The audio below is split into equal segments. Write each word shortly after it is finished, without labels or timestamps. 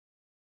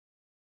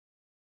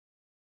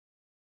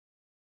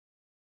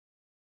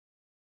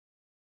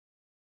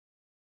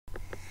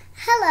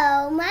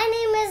Hello, my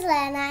name is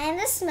Lana and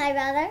this is my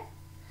brother.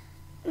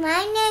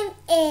 My name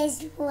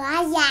is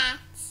Wyatt.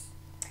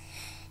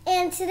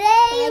 And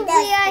today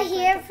we are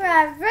here for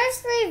our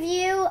first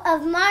review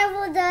of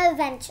Marvel The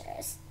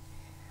Avengers.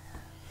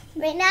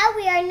 Right now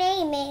we are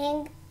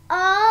naming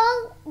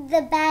all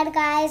the bad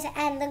guys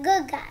and the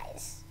good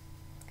guys.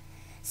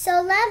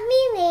 So let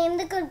me name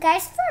the good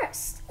guys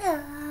first.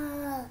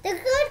 The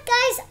good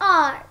guys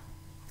are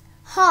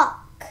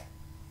Hulk,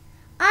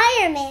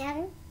 Iron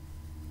Man.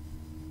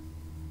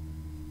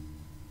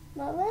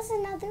 What was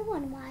another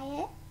one,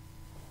 Wyatt?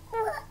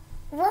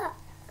 What?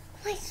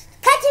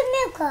 Captain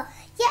America.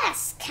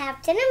 Yes,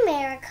 Captain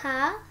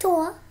America.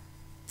 Thor.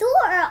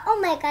 Oh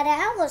my God,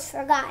 I almost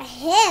forgot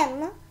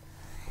him.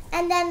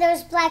 And then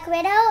there's Black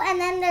Widow, and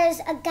then there's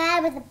a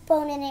guy with a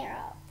bow and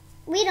arrow.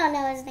 We don't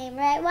know his name,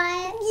 right,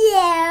 Wyatt?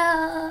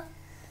 Yeah.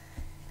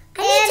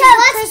 And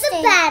what's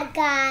the bad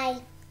guy?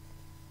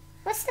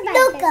 What's the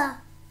bad guy?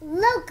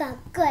 Loki,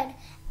 good.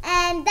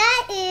 And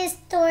that is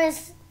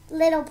Thor's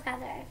little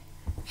brother.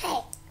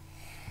 Hey,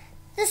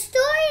 the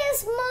story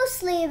is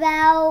mostly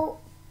about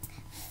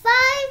 5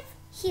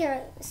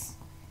 heroes.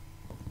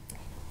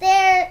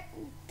 They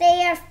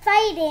are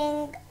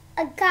fighting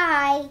a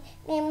guy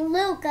named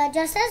Luca,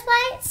 just as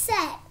Wyatt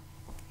said,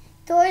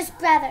 Thor's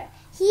brother.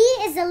 He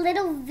is a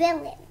little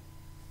villain.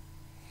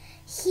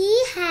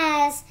 He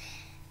has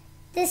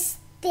this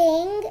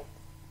thing,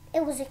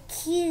 it was a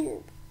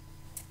cube,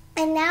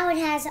 and now it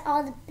has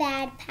all the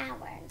bad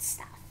power and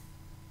stuff.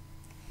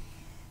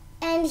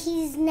 And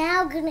he's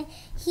now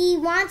he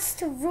wants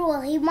to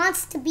rule. He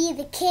wants to be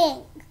the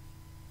king.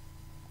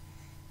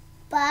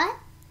 But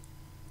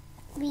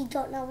we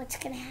don't know what's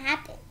going to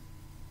happen.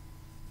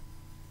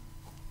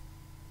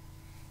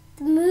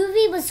 The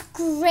movie was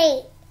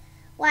great.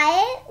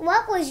 Wyatt,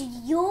 what are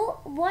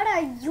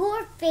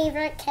your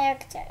favorite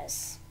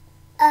characters?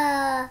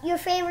 Your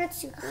favorite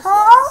superheroes?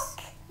 Hulk.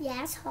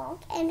 Yes,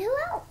 Hulk. And who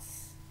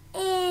else?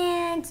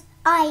 And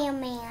Iron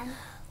Man.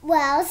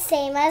 Well,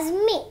 same as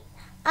me.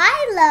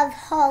 I love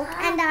Hulk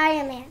and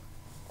Iron Man.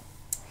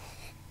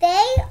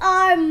 They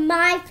are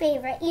my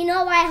favorite. You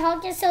know why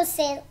Hulk is so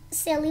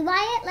silly,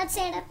 Wyatt? Let's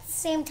say it at the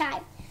same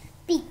time.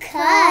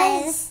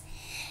 Because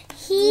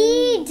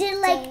he did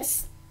like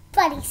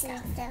funny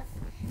stuff.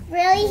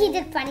 Really? He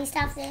did funny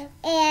stuff.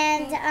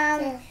 And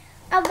at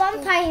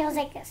one part he was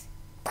like this.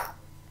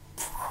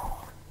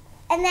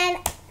 And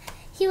then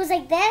he was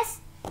like this.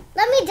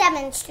 Let me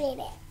demonstrate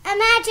it.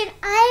 Imagine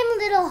I'm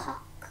little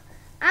Hulk.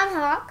 I'm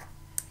Hulk.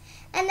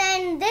 And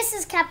then this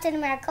is Captain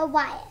America,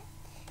 Wyatt.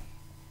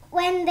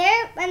 When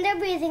they're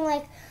breathing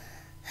like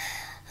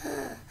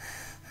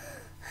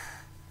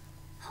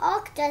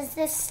Hulk does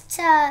this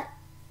to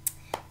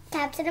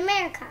Captain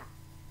America.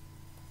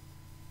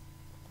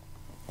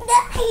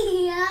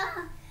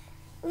 Yeah.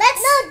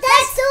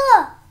 That's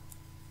Thor.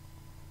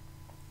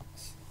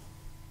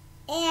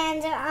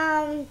 And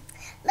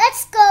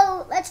let's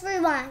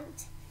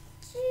rewind.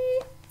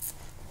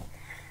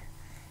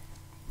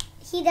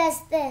 He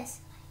does this.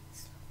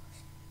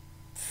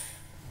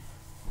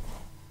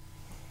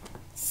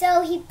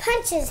 So he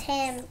punches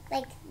him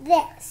like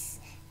this,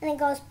 and it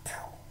goes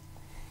poof.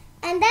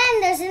 And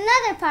then there's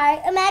another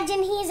part.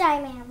 Imagine he's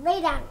Iron Man. Lay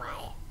down,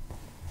 Wyatt.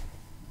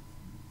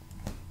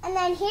 And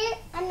then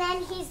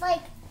he's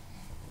like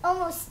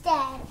almost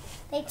dead.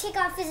 They take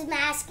off his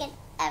mask and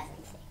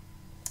everything.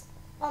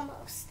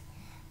 Almost.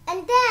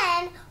 And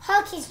then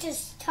Hulk is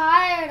just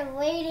tired of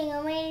waiting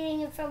and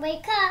waiting to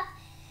wake up.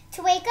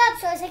 So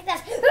it's like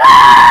this.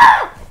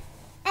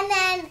 And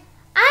then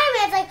Iron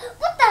Man's like,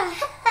 what the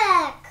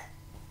heck?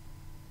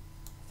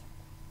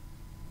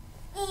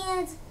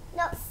 And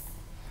no.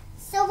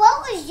 So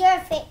what was your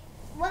favorite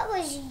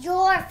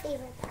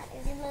part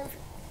of the movie?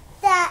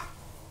 The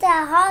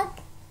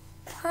Hulk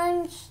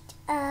punched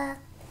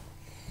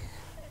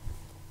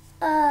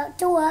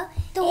Thor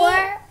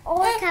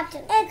Or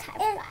Captain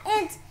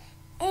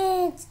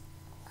and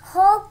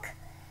Hulk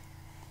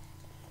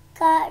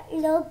got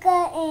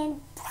Loka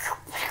and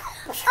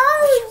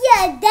oh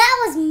yeah, that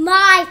was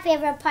my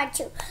favorite part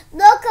too.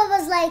 Loka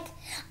was like,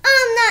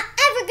 I'm not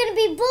ever gonna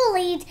be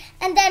bullied,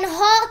 and then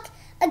Hulk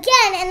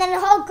again, and then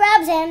Hulk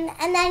grabs him,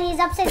 and then he's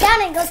upside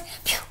down and goes,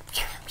 pew,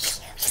 pew, pew,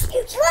 pew,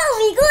 pew, pew. whoa,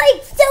 he's going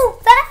so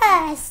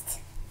fast.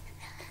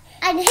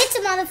 And hits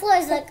him on the floor.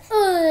 He's like,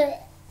 ugh.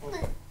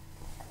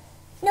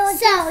 No,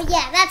 so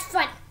yeah, that's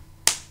funny.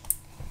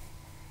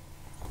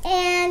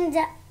 And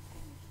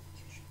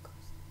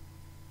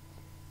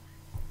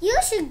you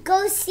should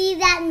go see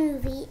that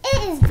movie.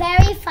 It is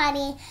very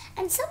funny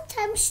and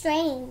sometimes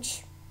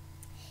strange.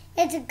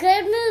 It's a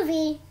good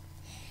movie.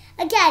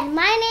 Again,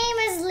 my name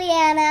is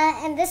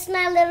Leanna, and this is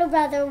my little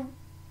brother,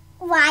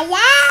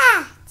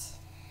 Wyatt.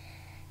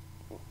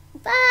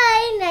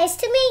 Bye. Nice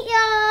to meet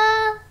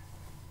y'all.